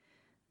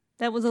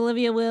That was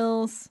Olivia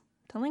Wills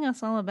telling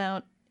us all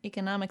about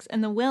economics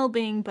and the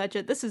well-being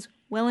budget. This is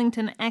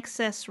Wellington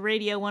Access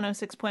Radio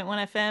 106.1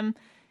 FM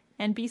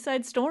and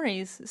B-Side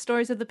Stories,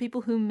 stories of the people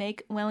who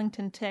make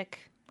Wellington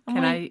tick.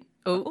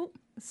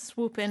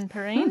 Swoop in,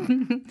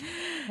 Perrine.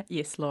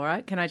 Yes,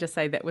 Laura, can I just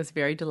say that was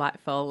very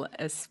delightful,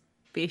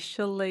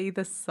 especially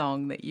the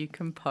song that you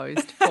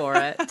composed for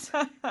it.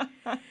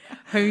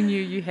 Who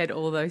knew you had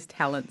all those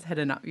talents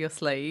hidden up your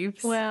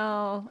sleeves?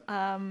 Well,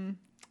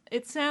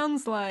 it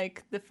sounds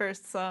like the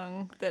first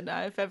song that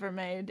I've ever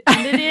made,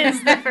 and it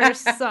is the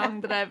first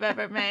song that I've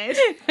ever made.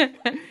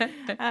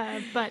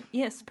 But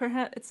yes,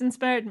 perhaps it's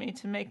inspired me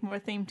to make more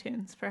theme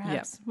tunes.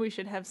 Perhaps we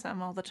should have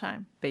some all the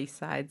time.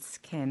 B-Sides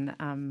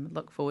can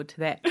look forward to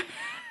that.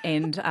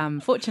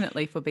 And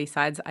fortunately for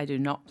B-Sides, I do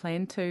not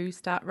plan to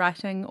start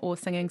writing or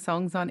singing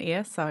songs on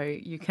air, so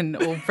you can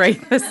all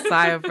breathe a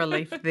sigh of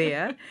relief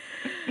there.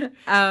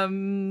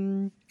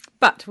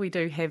 But we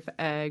do have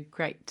a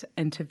great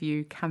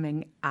interview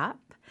coming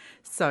up.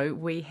 So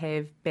we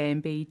have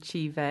Bambi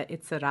Chiva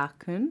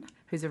Itsarakun,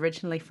 who's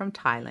originally from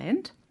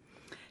Thailand.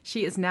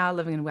 She is now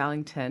living in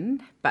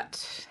Wellington,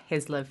 but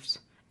has lived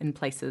in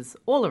places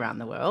all around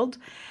the world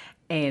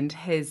and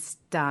has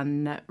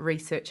done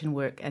research and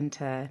work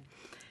into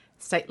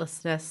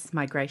statelessness,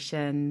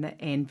 migration,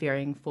 and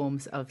varying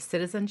forms of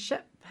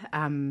citizenship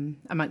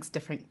amongst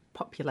different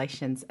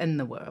populations in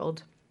the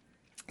world.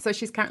 So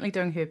she's currently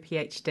doing her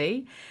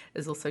PhD,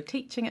 is also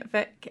teaching at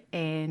Vic,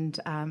 and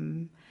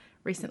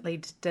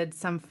recently did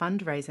some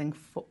fundraising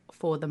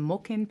for the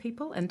Moken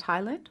people in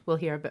Thailand. We'll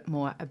hear a bit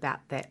more about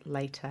that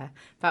later.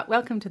 But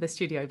welcome to the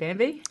studio,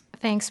 Bambi.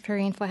 Thanks,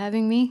 Perrine, for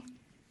having me.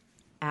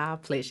 Our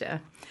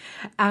pleasure.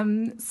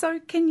 So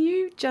can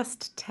you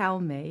just tell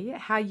me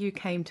how you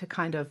came to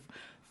kind of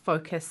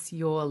focus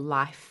your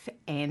life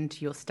and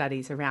your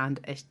studies around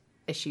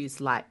issues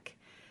like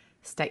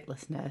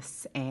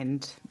statelessness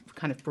and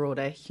kind of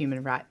broader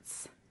human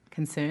rights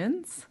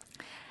concerns?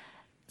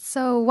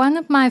 So one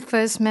of my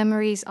first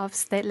memories of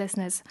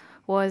statelessness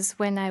was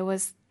when I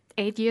was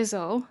 8 years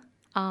old.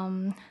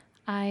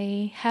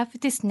 I have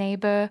this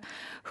neighbor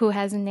who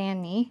has a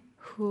nanny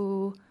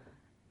who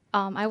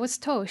I was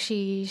told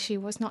she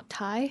was not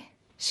Thai.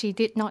 She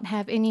did not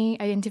have any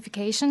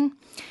identification.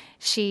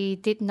 She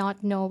did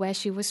not know where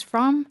she was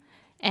from.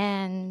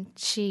 And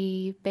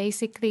she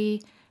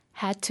basically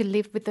had to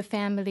live with the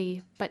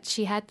family, but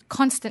she had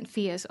constant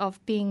fears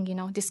of being,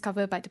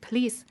 discovered by the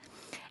police.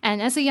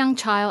 And as a young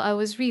child, I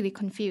was really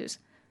confused.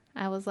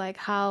 I was like,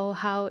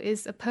 how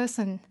is a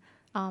person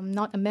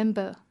not a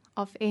member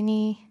of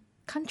any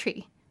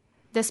country,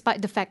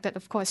 despite the fact that,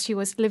 of course, she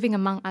was living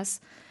among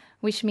us,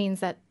 which means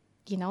that,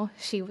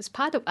 she was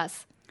part of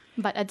us.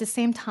 But at the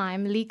same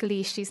time,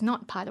 legally, she's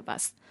not part of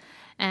us.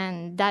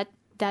 And that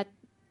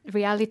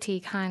reality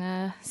kind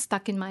of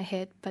stuck in my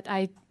head, but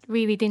I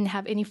really didn't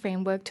have any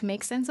framework to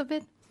make sense of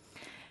it.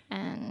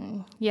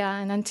 And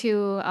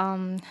until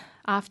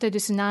after the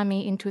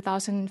tsunami in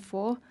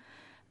 2004,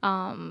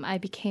 I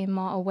became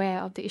more aware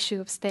of the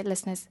issue of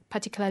statelessness,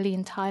 particularly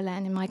in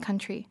Thailand, in my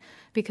country,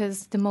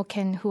 because the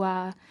Moken, who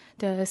are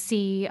the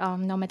sea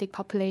nomadic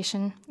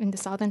population in the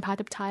southern part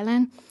of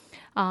Thailand,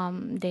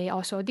 they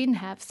also didn't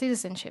have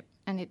citizenship,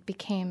 and it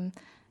became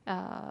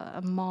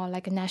more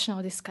like a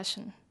national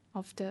discussion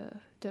of the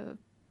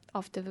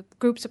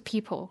groups of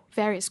people,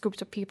 various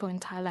groups of people in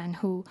Thailand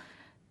who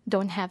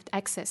don't have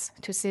access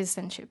to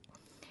citizenship.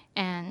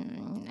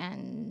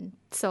 And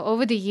so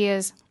over the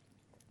years,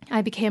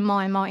 I became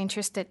more and more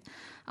interested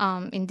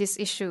in this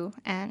issue.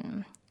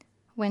 And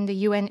when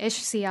the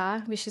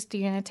UNHCR, which is the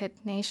United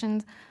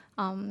Nations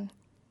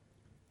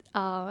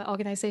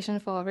Organization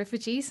for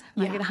Refugees,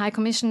 like the High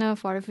Commissioner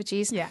for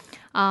Refugees,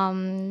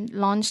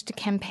 launched a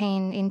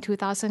campaign in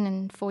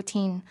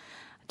 2014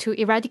 to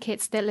eradicate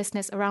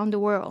statelessness around the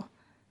world.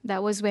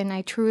 That was when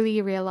I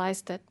truly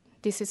realized that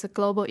this is a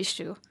global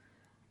issue,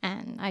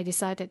 and I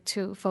decided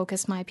to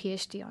focus my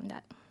PhD on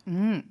that.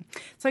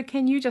 So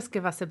can you just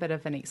give us a bit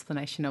of an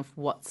explanation of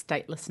what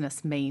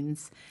statelessness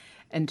means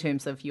in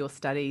terms of your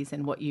studies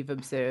and what you've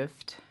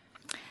observed?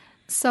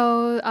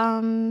 So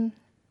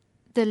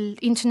the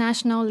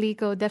international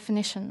legal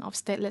definition of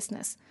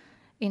statelessness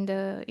in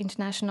the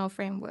international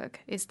framework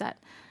is that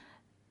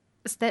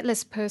a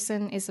stateless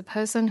person is a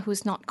person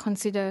who's not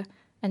considered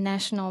a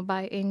national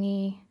by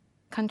any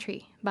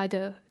country, by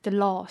the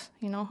laws,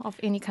 of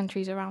any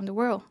countries around the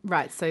world.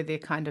 Right, so they're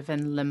kind of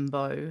in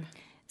limbo.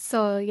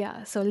 So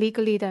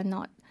legally they're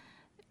not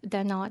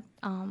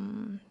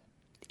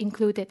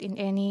included in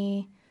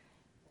any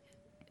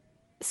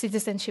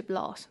citizenship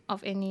laws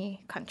of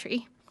any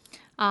country.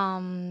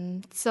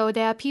 So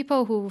there are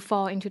people who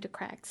fall into the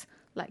cracks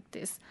like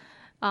this.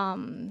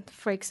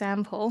 For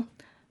example,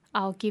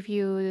 I'll give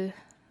you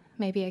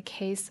maybe a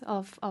case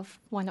of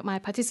one of my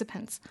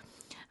participants.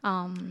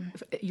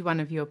 One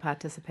of your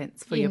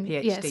participants for your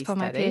PhD yes, for study?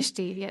 my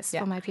PhD,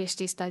 for my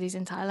PhD studies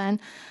in Thailand.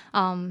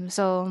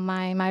 So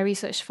my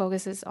research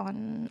focuses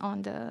on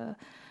the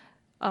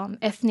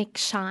ethnic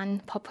Shan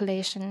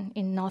population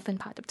in northern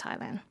part of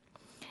Thailand.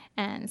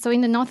 And so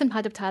in the northern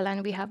part of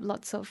Thailand, we have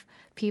lots of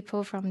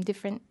people from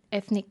different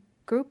ethnic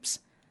groups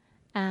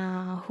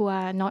who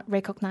are not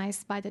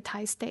recognized by the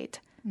Thai state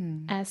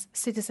as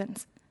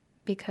citizens,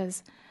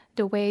 because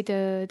the way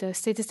the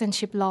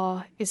citizenship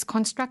law is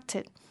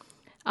constructed,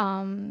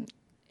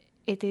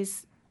 it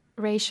is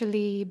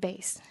racially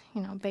based,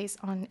 based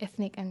on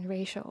ethnic and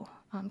racial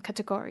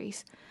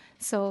categories.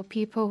 So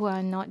people who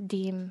are not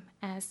deemed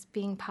as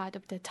being part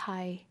of the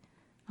Thai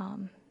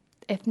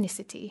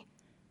ethnicity,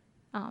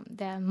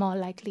 they're more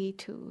likely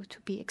to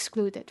be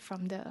excluded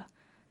from the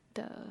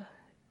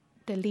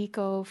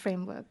legal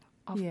framework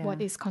of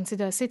what is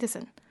considered a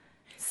citizen.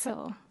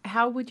 So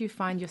how would you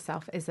find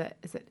yourself as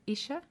is it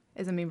Isha?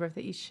 As a member of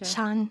the Isha?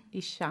 Shan.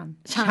 Ishan.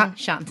 Shan.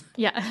 Shan.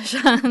 Yeah,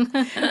 Shan.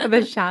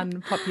 The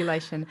Shan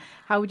population.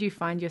 How would you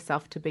find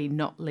yourself to be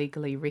not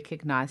legally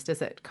recognised?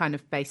 Is it kind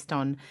of based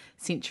on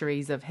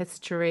centuries of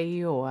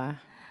history or?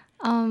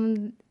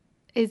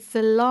 It's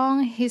a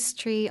long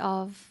history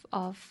of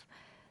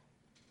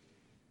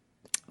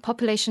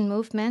population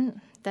movement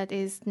that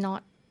is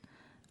not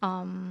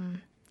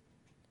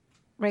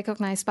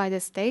recognized by the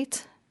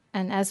state,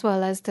 and as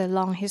well as the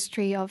long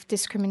history of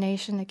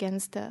discrimination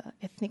against the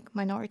ethnic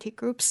minority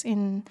groups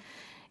in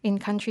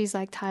countries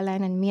like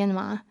Thailand and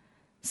Myanmar.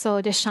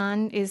 So the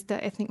Shan is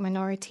the ethnic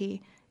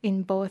minority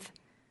in both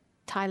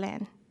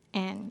Thailand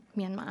and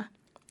Myanmar.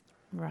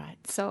 Right.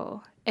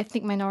 So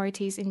ethnic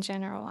minorities in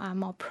general are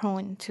more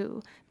prone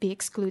to be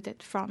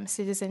excluded from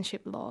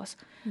citizenship laws.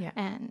 Yeah.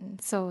 And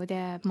so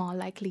they're more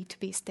likely to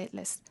be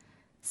stateless.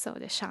 So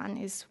the Shan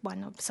is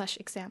one of such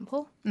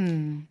example.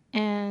 And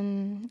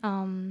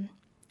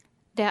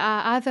there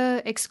are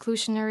other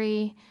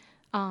exclusionary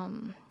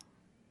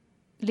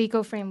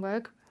legal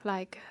framework,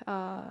 like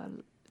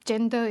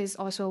gender is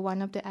also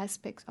one of the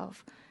aspects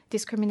of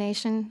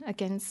discrimination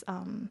against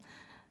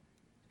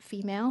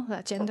female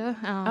gender.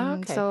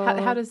 Okay. So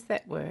How does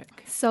that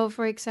work? So,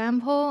 for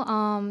example,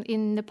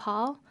 in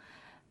Nepal,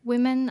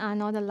 women are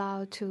not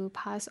allowed to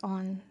pass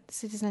on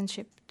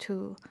citizenship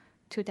to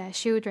their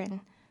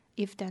children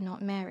if they're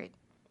not married.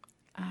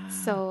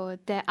 So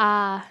there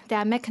are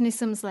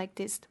mechanisms like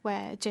this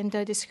where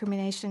gender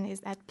discrimination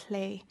is at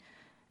play,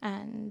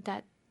 and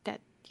that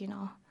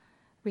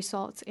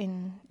results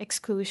in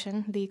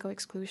exclusion, legal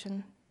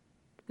exclusion,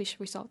 which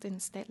results in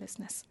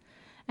statelessness.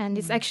 And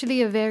it's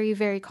actually a very,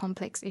 very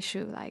complex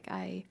issue. Like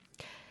I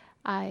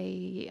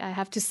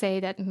have to say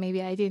that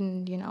maybe I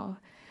didn't,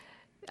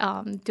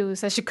 do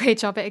such a great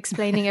job at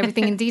explaining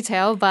everything in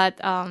detail, but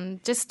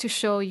just to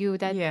show you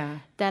that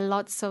there are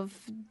lots of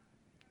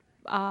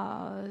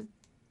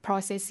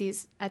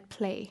processes at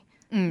play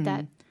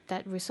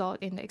that result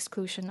in the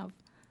exclusion of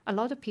a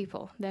lot of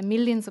people. There are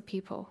millions of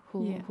people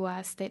who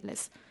are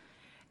stateless.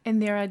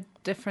 And there are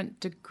different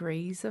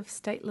degrees of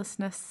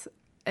statelessness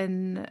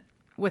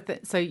with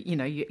it. So,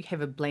 you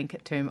have a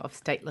blanket term of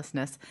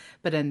statelessness,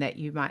 but in that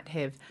you might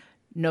have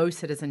no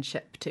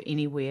citizenship to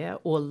anywhere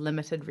or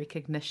limited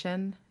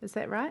recognition. Is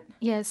that right?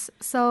 Yes.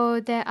 So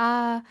there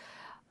are,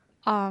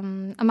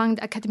 among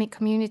the academic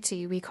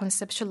community, we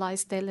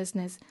conceptualize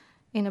statelessness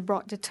in a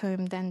broader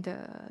term than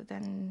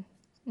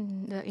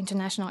the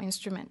international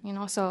instrument,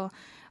 So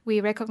we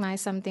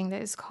recognize something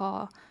that is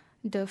called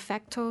de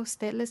facto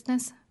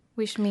statelessness,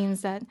 which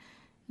means that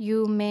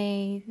you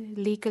may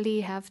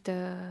legally have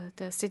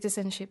the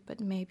citizenship, but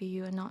maybe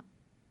you are not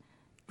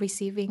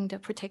receiving the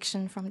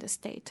protection from the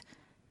state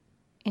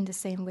in the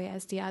same way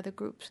as the other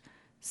groups.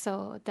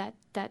 So that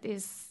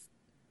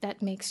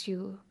makes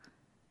you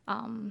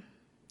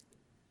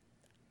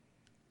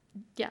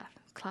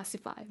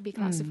be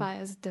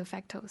classified as de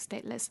facto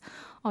stateless.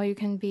 Or you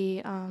can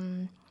be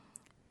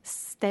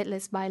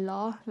stateless by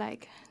law,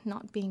 like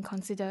not being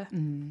considered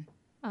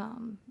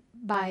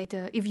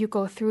if you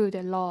go through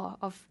the law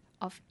of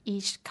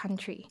each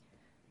country,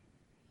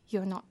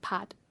 you're not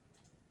part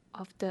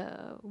of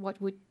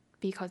what would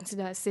be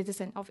considered a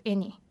citizen of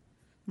any.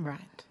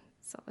 Right.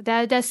 So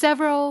there are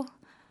several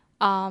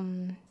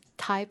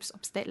types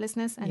of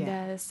statelessness, and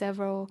there are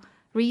several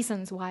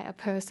reasons why a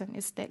person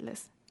is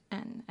stateless,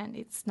 and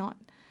it's not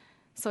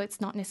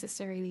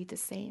necessarily the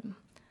same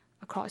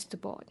across the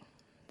board.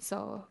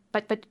 So,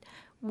 but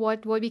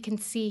what we can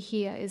see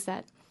here is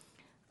that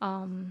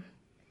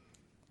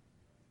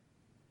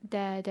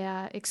there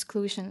are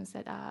exclusions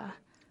that are,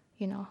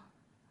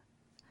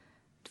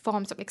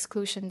 forms of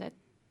exclusion that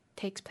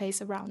takes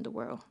place around the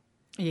world.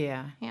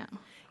 Yeah. Yeah.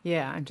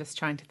 Yeah, I'm just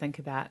trying to think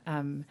about,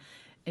 in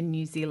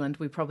New Zealand,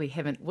 we probably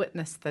haven't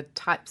witnessed the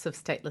types of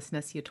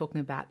statelessness you're talking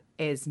about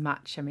as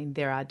much. I mean,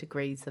 there are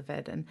degrees of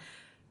it. And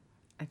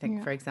I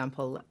think, for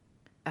example...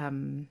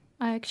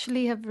 I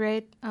actually have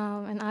read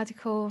an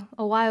article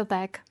a while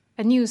back,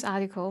 a news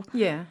article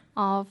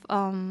of,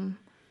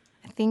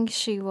 I think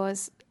she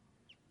was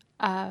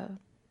a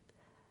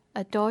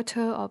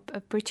daughter of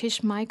a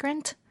British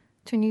migrant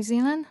to New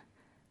Zealand,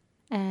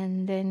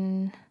 and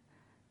then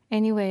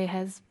anyway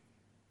has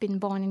been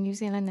born in New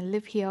Zealand and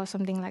live here or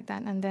something like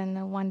that, and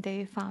then one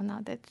day found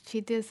out that she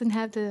doesn't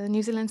have the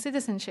New Zealand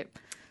citizenship.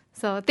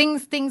 So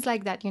things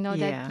like that,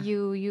 that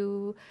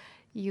you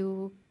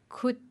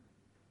could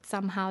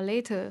somehow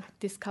later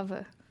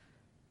discover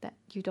that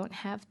you don't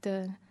have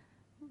the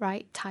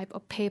right type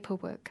of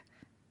paperwork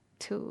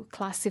to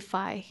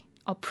classify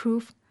or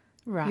prove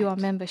Right. your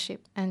membership.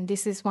 And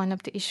this is one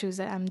of the issues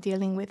that I'm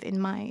dealing with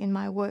in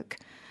my work,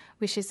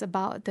 which is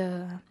about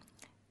the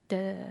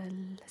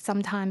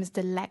sometimes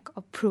the lack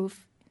of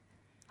proof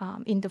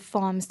in the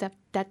forms that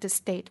the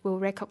state will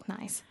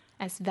recognize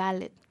as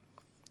valid.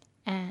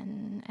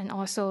 And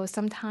also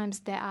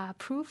sometimes there are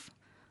proof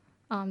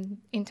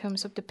in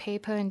terms of the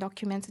paper and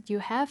documents that you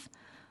have,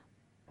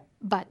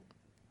 but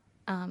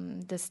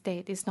the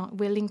state is not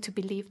willing to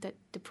believe that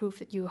the proof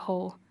that you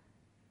hold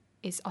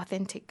is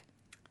authentic.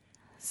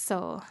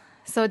 So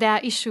there are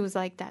issues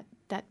like that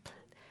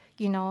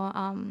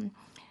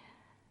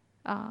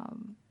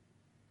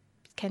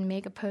can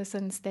make a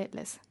person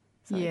stateless.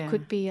 So Yeah. it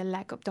could be a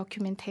lack of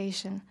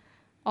documentation,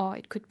 or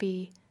it could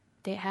be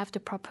they have the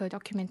proper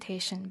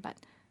documentation, but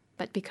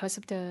because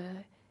of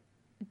the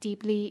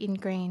deeply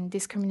ingrained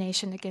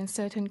discrimination against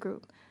certain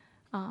group,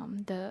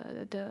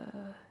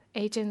 the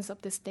agents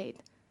of the state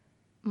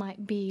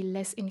might be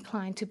less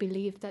inclined to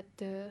believe that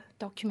the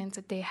documents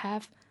that they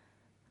have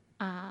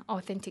are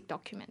authentic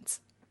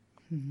documents.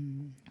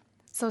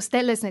 So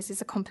statelessness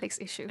is a complex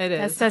issue. It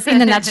is. That's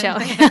in a nutshell.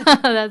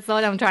 That's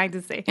what I'm trying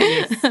to say.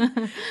 Yes.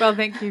 Well,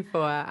 thank you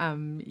for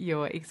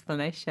your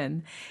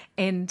explanation.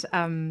 And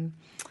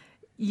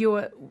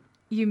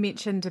you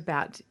mentioned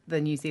about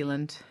the New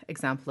Zealand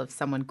example of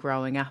someone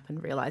growing up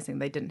and realising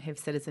they didn't have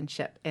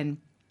citizenship. And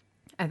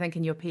I think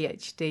in your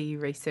PhD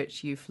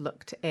research, you've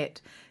looked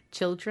at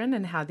children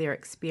and how their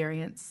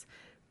experience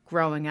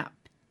growing up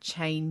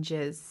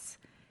changes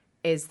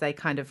as they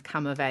kind of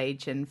come of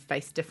age and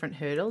face different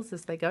hurdles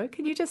as they go.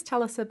 Can you just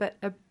tell us a bit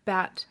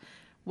about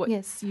what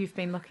Yes. you've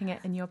been looking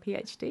at in your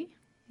PhD?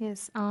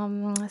 Yes.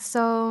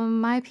 So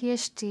my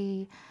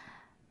PhD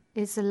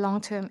is a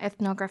long-term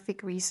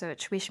ethnographic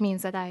research, which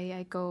means that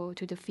I go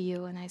to the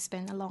field and I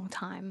spend a long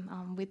time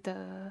with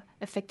the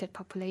affected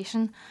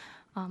population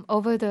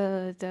over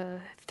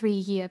the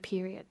 3-year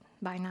period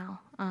by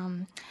now.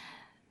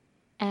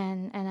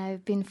 And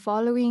I've been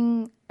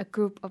following a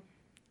group of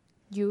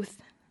youth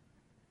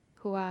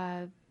who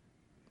are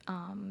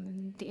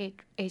the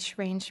age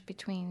range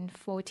between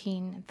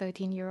 14 and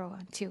 13-year-old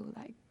until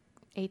like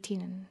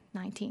 18 and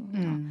 19, you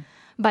know.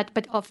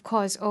 But of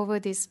course, over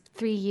these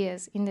 3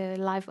 years in the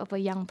life of a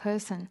young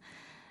person,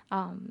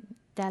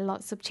 there are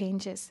lots of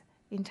changes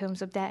in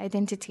terms of their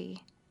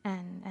identity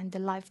and the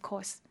life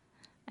course.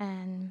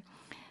 And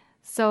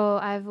so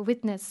I've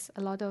witnessed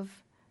a lot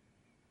of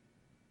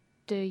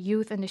the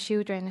youth and the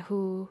children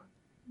who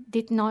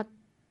did not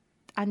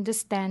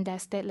understand their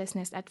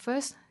statelessness at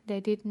first. They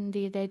didn't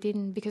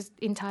because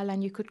in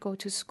Thailand you could go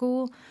to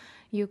school,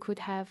 you could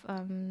have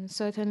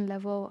certain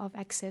level of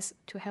access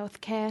to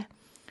healthcare.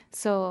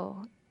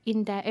 So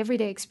in their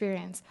everyday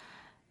experience,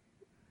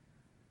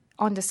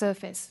 on the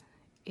surface,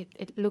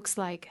 it looks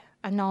like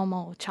a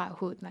normal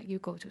childhood, like you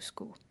go to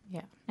school.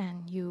 Yeah.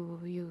 And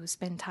you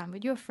spend time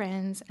with your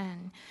friends,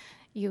 and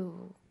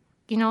you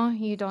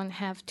don't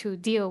have to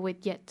deal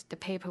with yet the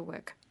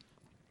paperwork.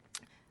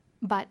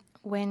 But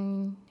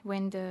when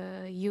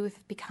the youth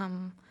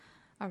become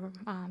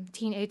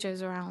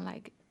teenagers around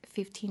like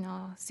 15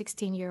 or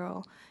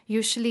 16-year-old,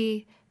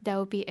 usually there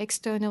will be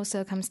external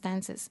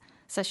circumstances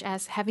such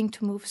as having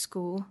to move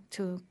school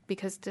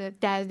because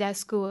their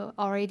school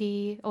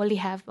only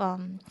have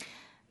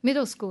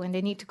middle school and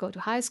they need to go to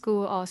high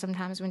school, or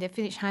sometimes when they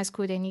finish high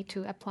school they need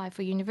to apply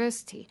for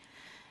university.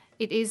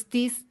 It is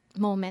these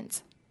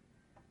moments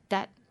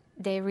that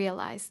they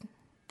realize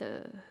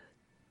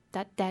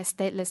that their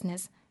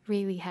statelessness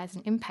really has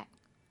an impact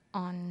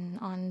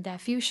on their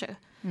future,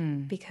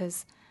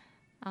 because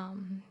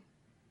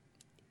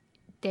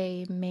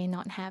they may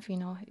not have,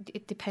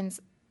 it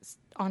depends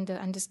on the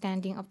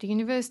understanding of the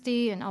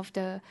university and of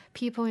the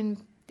people in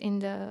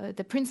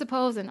the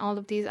principals and all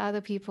of these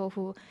other people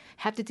who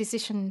have the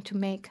decision to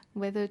make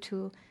whether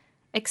to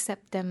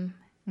accept them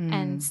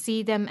and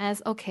see them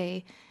as,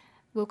 okay,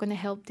 we're going to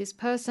help this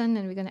person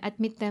and we're going to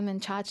admit them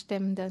and charge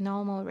them the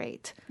normal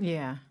rate.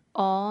 Yeah.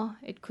 Or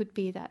it could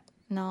be that,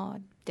 no,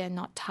 they're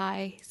not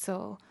Thai,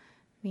 so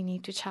we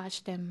need to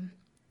charge them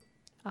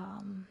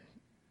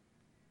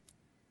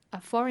a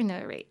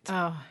foreigner rate.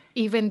 Oh.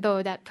 Even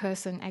though that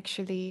person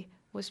actually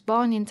was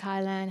born in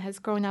Thailand, has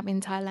grown up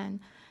in Thailand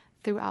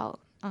throughout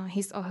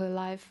his or her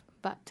life,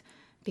 but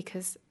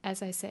because,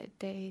 as I said,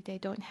 they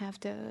don't have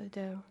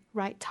the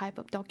right type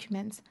of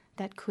documents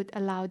that could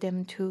allow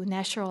them to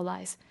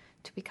naturalize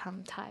to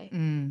become Thai.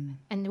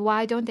 And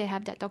why don't they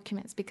have that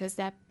documents? Because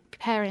their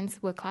parents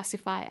were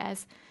classified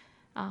as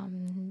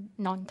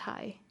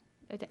non-Thai,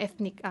 the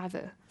ethnic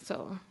other.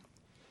 So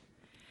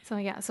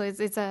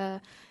it's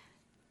a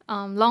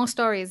long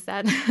story is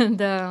that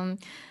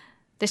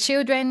the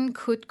children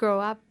could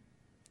grow up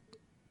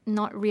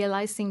not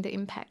realizing the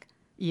impact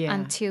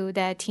until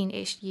their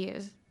teenage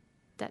years,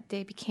 that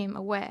they became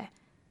aware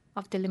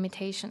of the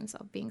limitations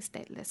of being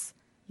stateless.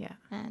 Yeah.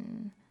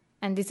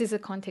 And this is a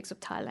context of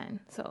Thailand.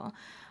 So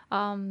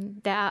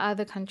there are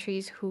other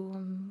countries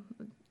who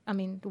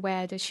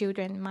where the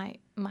children might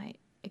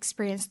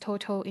experience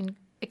total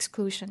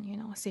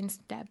exclusion, since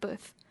their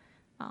birth.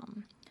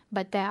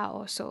 But there are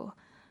also,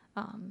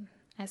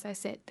 as I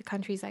said, the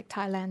countries like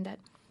Thailand that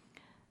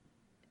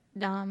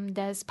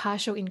there's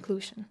partial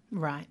inclusion.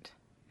 Right.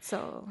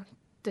 So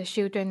the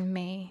children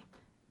may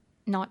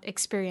not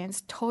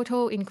experience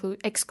total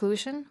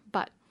exclusion,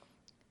 but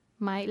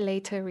might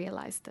later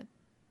realize that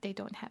they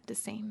don't have the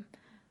same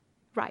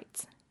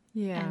rights.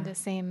 Yeah. And the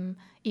same,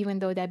 even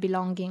though their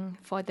belonging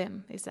for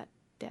them is that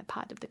they're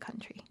part of the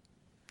country.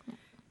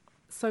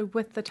 So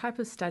with the type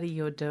of study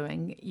you're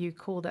doing, you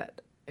called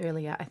it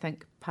earlier, I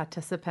think,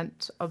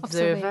 participant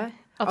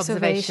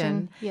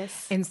observation.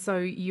 Yes. And so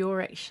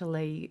you're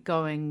actually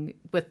going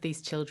with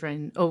these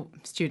children, or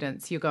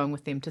students, you're going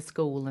with them to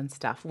school and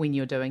stuff when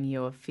you're doing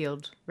your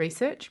field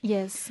research.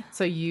 Yes.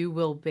 So you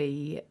will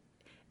be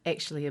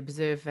actually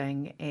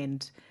observing,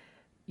 and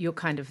you're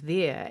kind of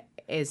there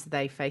as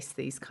they face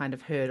these kind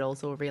of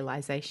hurdles or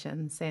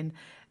realizations. And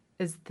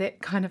is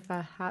that kind of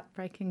a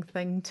heartbreaking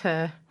thing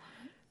to...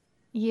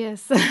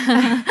 Yes.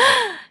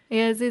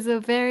 Yes, it's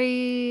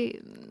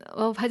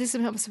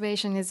participant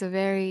observation is a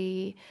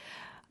very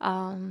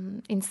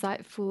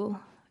insightful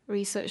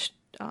research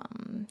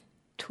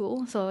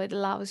tool. So it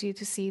allows you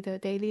to see the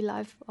daily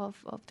life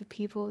of the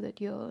people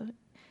that you're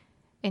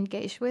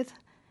engaged with.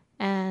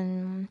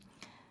 And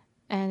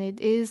it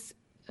is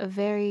a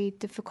very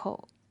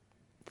difficult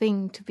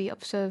thing to be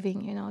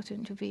observing,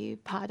 to be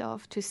part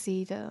of, to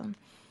see the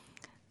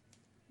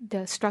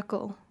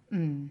struggle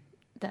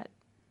that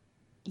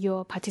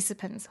your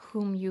participants,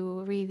 whom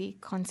you really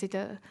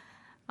consider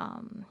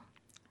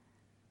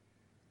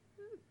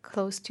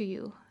close to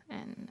you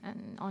and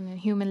on a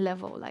human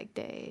level, like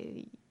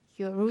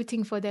you're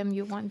rooting for them,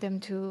 you want them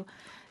to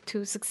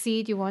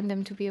succeed, you want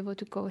them to be able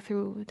to go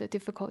through the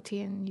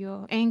difficulty, and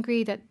you're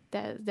angry that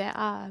there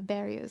are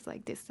barriers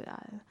like this that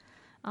are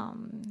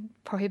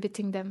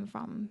prohibiting them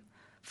from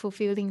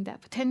fulfilling their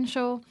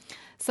potential.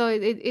 So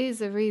it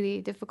is a really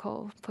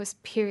difficult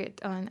period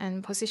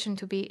and position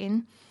to be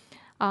in.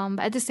 But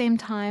at the same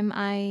time,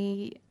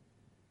 I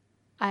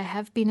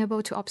have been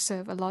able to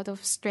observe a lot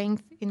of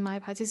strength in my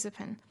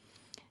participant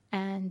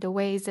and the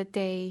ways that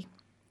they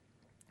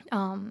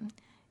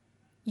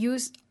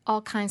use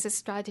all kinds of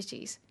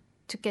strategies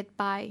to get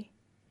by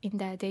in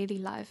their daily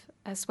life,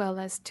 as well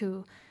as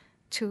to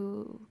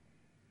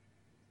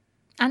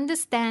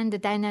understand the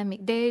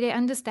dynamic. They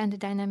understand the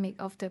dynamic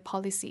of the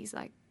policies,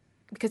 like,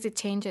 because it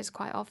changes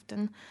quite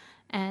often,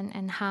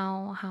 and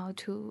how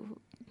to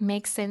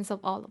make sense of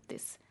all of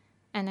this.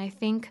 And I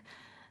think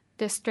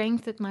the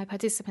strength that my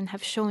participants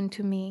have shown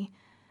to me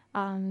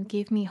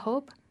give me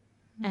hope.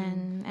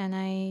 And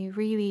I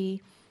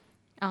really,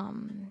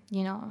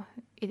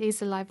 it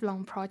is a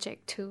lifelong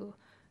project to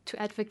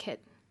advocate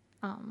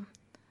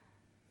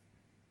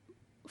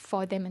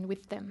for them and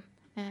with them.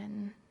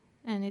 And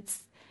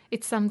it's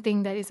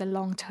something that is a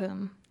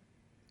long-term,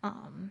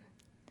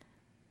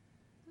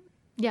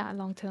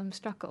 long-term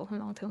struggle, a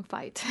long-term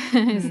fight.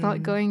 It's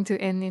not going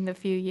to end in a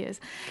few years.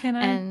 Can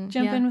I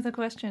jump in with a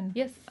question?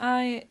 Yes.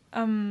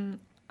 I'm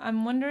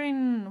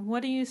wondering,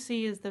 what do you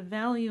see as the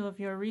value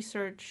of your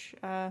research?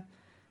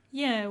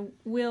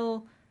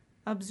 Will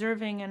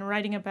observing and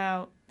writing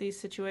about these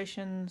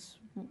situations,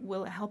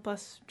 will it help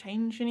us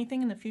change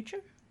anything in the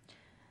future?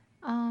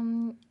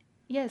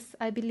 Yes,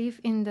 I believe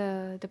in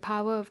the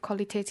power of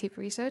qualitative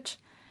research,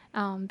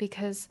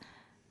 because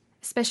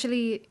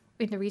especially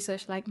in the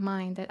research like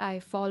mine, that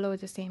I follow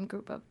the same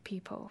group of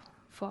people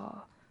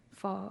for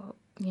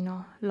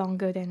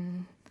longer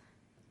than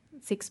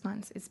 6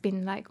 months. It's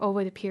been like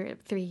over the period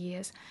of 3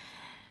 years.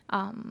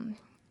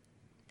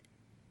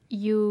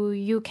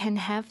 You can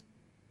have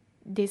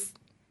this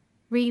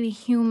really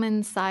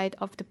human side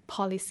of the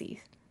policies.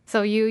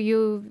 So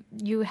you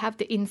have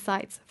the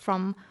insights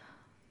from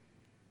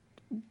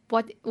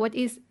what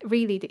is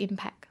really the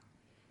impact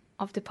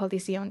of the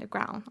policy on the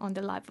ground, on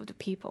the life of the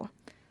people.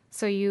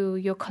 So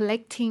you're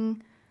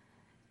collecting,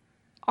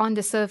 on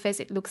the surface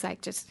it looks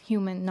like just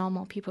human,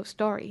 normal people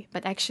story,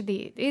 but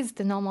actually it is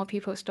the normal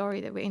people story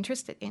that we're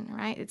interested in,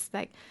 right? It's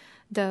like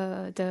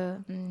the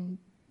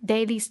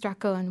daily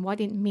struggle and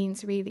what it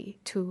means really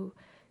to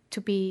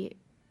be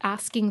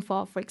asking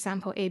for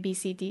example,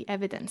 ABCD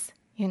evidence,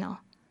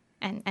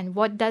 and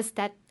what does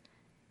that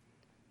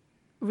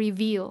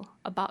reveal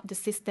about the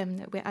system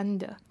that we're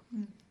under.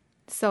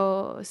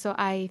 So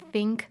I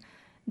think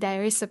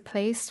there is a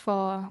place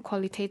for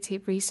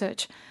qualitative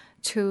research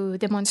to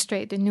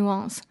demonstrate the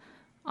nuance,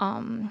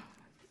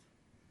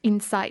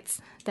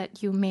 insights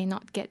that you may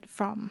not get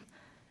from,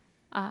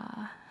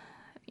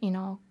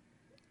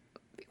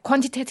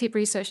 quantitative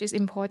research is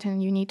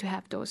important. You need to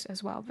have those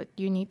as well, but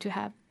you need to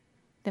have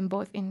them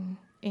both in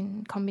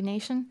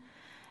combination.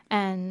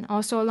 And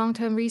also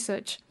long-term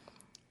research,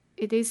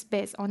 it is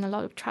based on a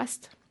lot of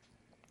trust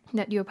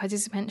that your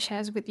participant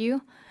shares with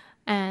you.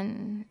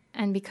 And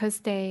because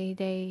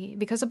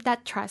because of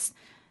that trust,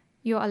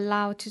 you're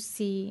allowed to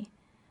see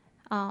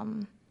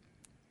the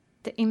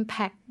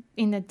impact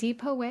in a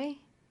deeper way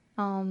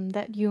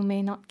that you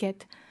may not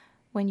get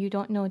when you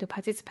don't know the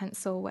participants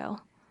so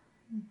well.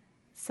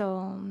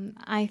 So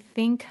I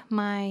think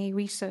my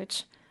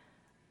research,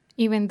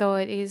 even though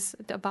it is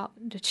about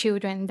the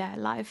children, their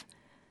life,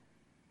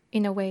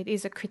 in a way it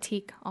is a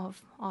critique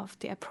of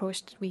the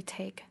approach that we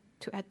take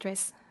to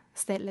address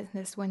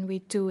statelessness when we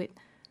do it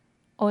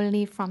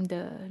only from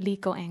the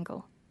legal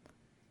angle.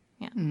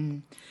 Yeah.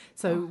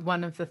 So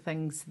one of the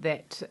things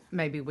that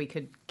maybe we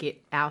could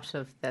get out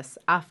of this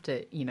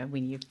after,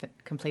 when you've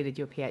completed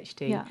your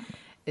PhD,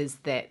 is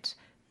that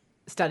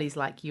studies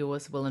like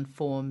yours will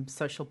inform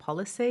social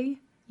policy.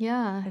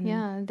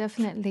 Yeah,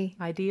 definitely.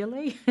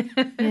 Ideally.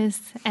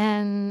 Yes,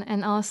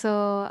 and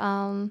also,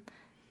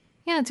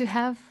 to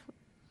have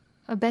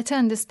a better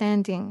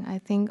understanding, I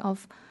think,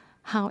 of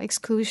how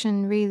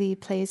exclusion really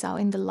plays out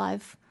in the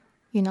life,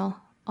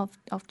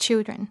 of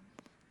children.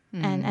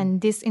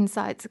 And these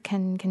insights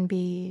can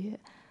be,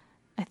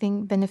 I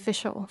think,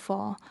 beneficial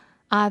for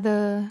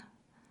other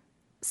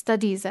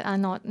studies that are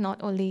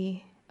not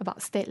only about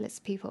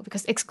stateless people,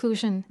 because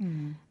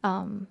exclusion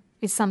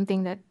is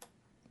something that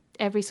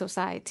every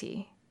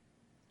society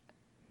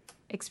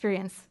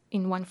experience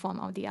in one form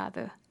or the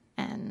other,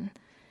 and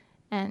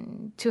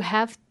to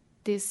have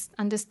this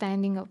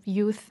understanding of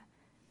youth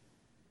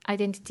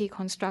identity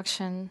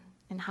construction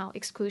and how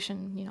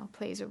exclusion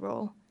plays a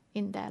role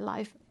in their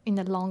life in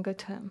the longer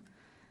term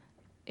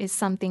is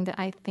something that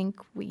I think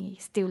we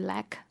still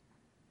lack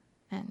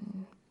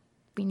and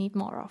we need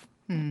more of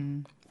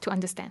to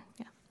understand.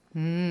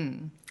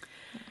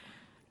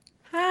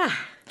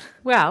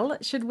 Well,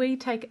 should we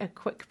take a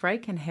quick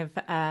break and have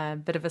a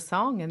bit of a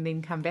song and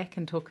then come back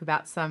and talk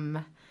about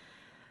the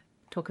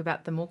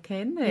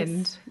Moken?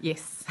 And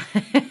yes.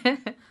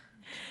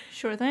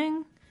 Sure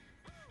thing.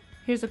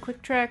 Here's a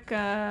quick track,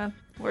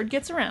 Word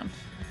Gets Around.